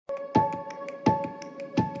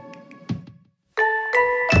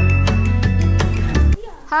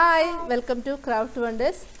Hi, welcome to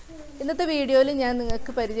Craftwonders. ഇന്നത്തെ വീഡിയോയിൽ ഞാൻ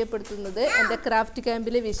നിങ്ങൾക്ക് പരിചയപ്പെടുത്തുന്നത് എൻ്റെ ക്രാഫ്റ്റ്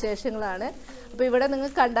ക്യാമ്പിലെ വിശേഷങ്ങളാണ്. അപ്പോൾ ഇവിടെ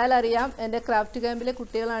നിങ്ങൾക്ക് കണ്ടാൽ അറിയാം എൻ്റെ ക്രാഫ്റ്റ് ക്യാമ്പിലെ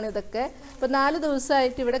കുട്ടികളാണ് ഇതൊക്കെ. അപ്പോൾ 4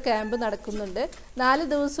 ദിവസമായിട്ട് ഇവിടെ ക്യാമ്പ് നടക്കുന്നുണ്ട്. 4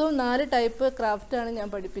 ദിവസവും 4 ടൈപ്പ് ക്രാഫ്റ്റ് ആണ് ഞാൻ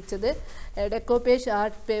പഠിപ്പിച്ചത്. Decoupage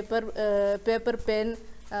art, paper pen,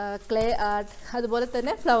 clay art, അതുപോലെ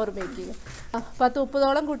തന്നെ ഫ്ലവർ മേക്കിംഗ്.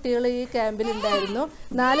 10-30ഓളം കുട്ടികൾ ഈ ക്യാമ്പിൽ ഉണ്ടായിരുന്നു.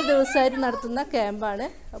 4 ദിവസമായിട്ട് നടത്തുന്ന ക്യാമ്പാണ്.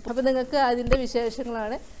 അപ്പോൾ നിങ്ങൾക്ക് അതിൻ്റെ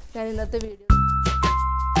വിശേഷങ്ങളാണ് ഞാൻ ഇന്നത്തെ video.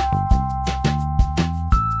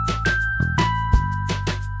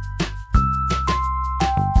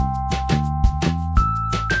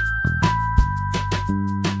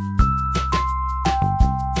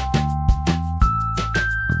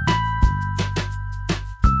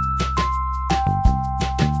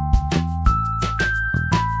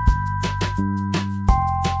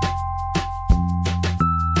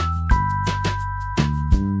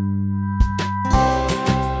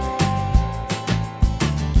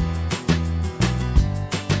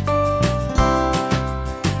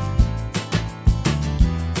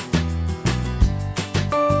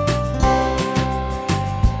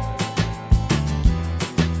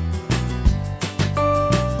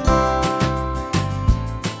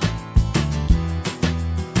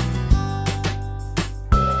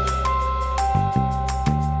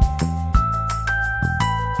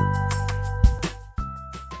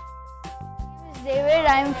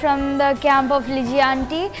 I'm from the camp of Liji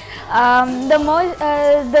auntie.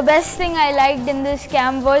 The best thing I liked in this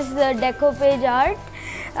camp was the decoupage art,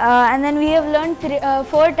 and then we have learned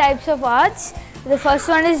 4 types of arts. The first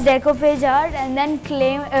one is decoupage art, and then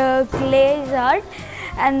clay art,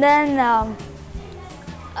 and then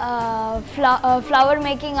flower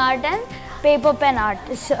making art and paper pen art.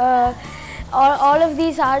 So, all of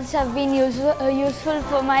these arts have been useful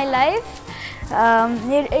for my life.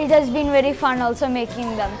 It has been very fun also making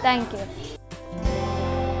them. Thank you.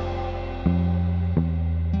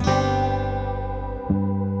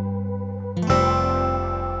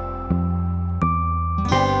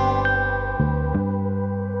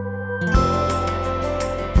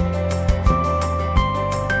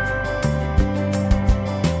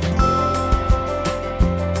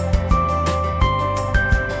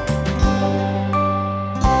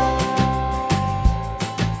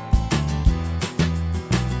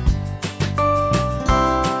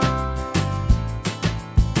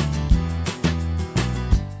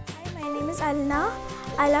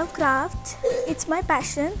 I love craft, it's my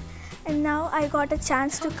passion, and now I got a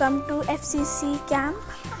chance to come to FCC camp,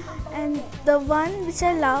 and the one which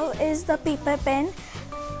I love is the paper pen.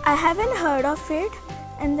 I haven't heard of it,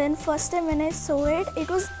 and then first time when I saw it, it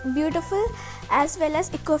was beautiful as well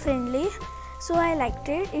as eco-friendly, so I liked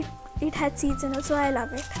it. It had seeds in it, so I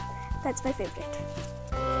love it. That's my favorite.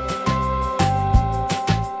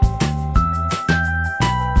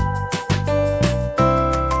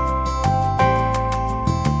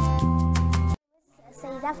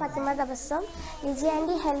 Fatima Tabassum. Liji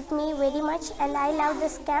auntie helped me very much, and I love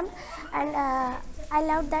this camp, and I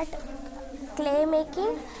love that clay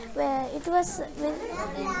making. Where it was with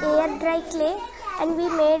air dry clay, and we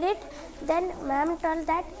made it. Then ma'am told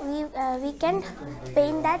that we can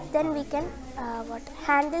paint that, then we can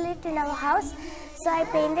handle it in our house. So I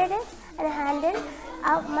painted it and handled.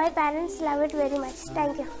 My parents love it very much.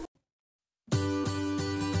 Thank you.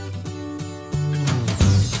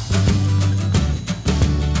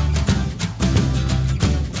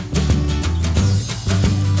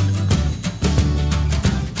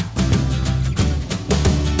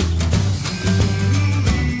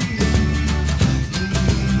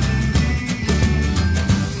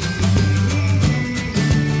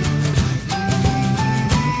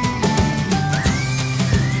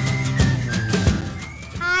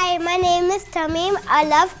 My name is Tamim. I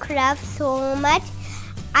love craft so much.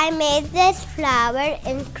 I made this flower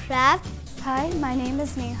in craft. Hi, my name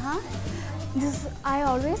is Neha. I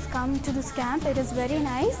always come to this camp. It is very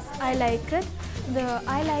nice. I like it.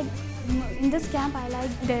 In this camp,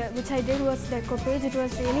 which I did was decoupage. It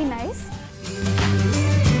was really nice.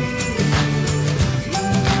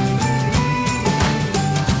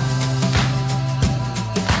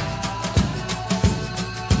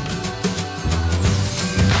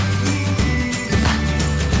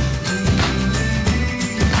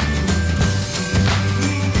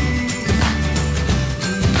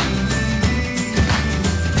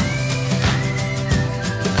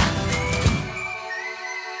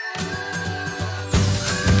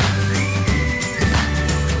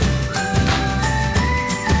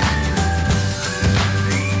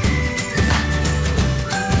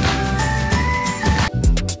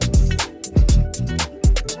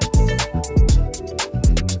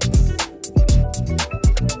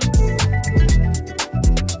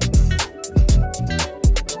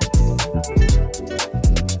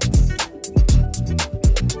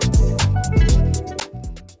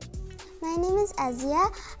 Azia.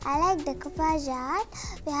 I like decoupage art.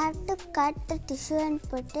 We have to cut the tissue and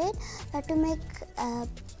put it. We have to make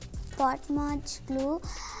pot Mod glue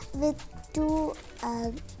with 2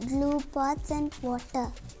 glue pots and water.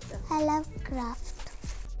 I love crafts.